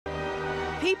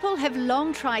People have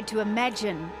long tried to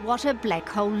imagine what a black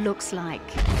hole looks like.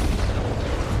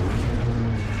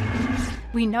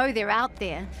 We know they're out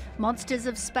there, monsters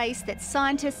of space that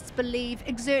scientists believe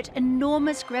exert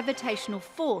enormous gravitational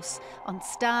force on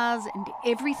stars and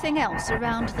everything else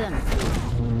around them.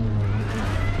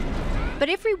 But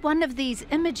every one of these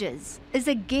images is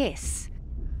a guess.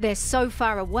 They're so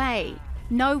far away,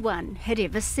 no one had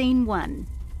ever seen one.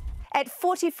 At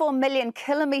 44 million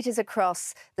kilometres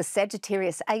across, the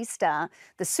Sagittarius A star,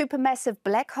 the supermassive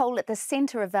black hole at the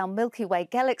centre of our Milky Way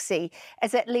galaxy,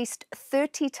 is at least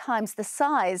 30 times the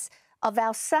size of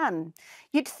our Sun.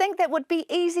 You'd think that would be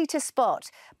easy to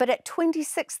spot, but at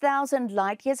 26,000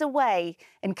 light years away,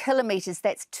 in kilometres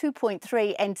that's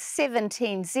 2.3 and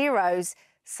 17 zeros,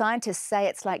 scientists say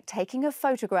it's like taking a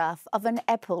photograph of an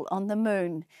apple on the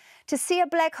moon. To see a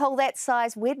black hole that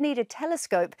size, we'd need a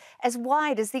telescope as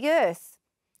wide as the Earth.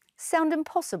 Sound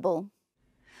impossible?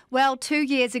 Well, 2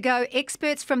 years ago,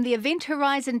 experts from the Event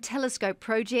Horizon Telescope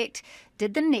project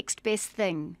did the next best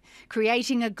thing,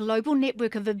 creating a global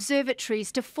network of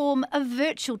observatories to form a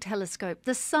virtual telescope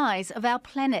the size of our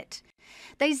planet.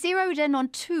 They zeroed in on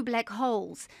two black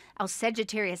holes, our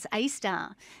Sagittarius A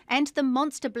star and the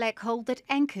monster black hole that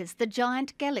anchors the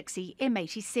giant galaxy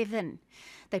M87.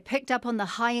 They picked up on the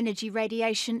high-energy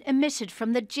radiation emitted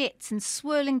from the jets and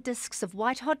swirling disks of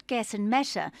white-hot gas and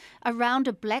matter around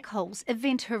a black hole's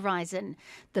event horizon,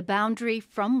 the boundary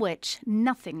from which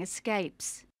nothing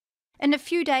escapes. In a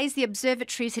few days, the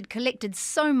observatories had collected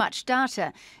so much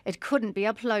data it couldn't be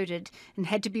uploaded and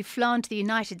had to be flown to the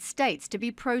United States to be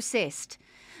processed.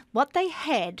 What they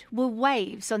had were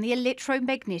waves on the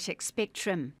electromagnetic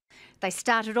spectrum. They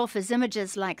started off as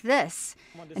images like this,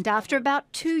 and after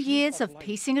about 2 years of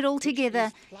piecing it all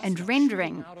together and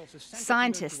rendering,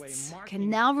 scientists can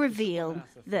now reveal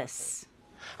this.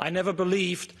 I never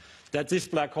believed that this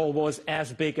black hole was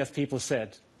as big as people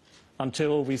said,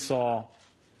 until we saw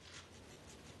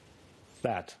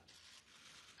that.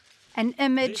 An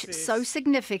image so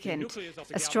significant,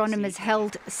 astronomers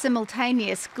held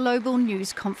simultaneous global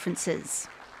news conferences.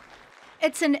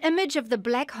 It's an image of the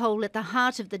black hole at the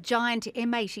heart of the giant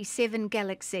M87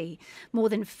 galaxy, more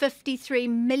than 53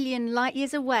 million light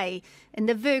years away in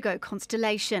the Virgo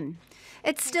constellation.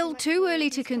 It's still too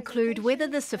early to conclude whether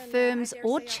this affirms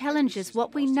or challenges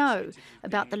what we know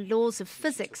about the laws of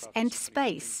physics and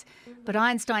space. But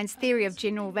Einstein's theory of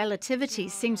general relativity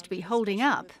seems to be holding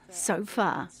up so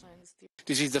far.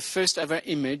 This is the first ever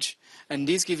image, and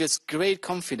this gives us great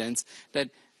confidence that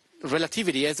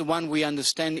relativity, as the one we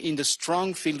understand in the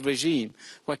strong field regime,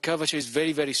 where curvature is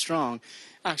very, very strong,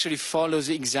 actually follows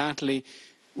exactly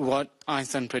what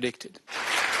Einstein predicted.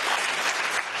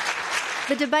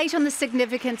 The debate on the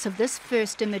significance of this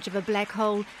first image of a black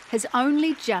hole has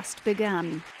only just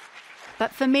begun.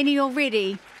 But for many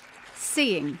already,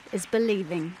 seeing is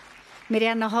believing.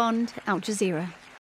 Miriam Nahond, Al Jazeera.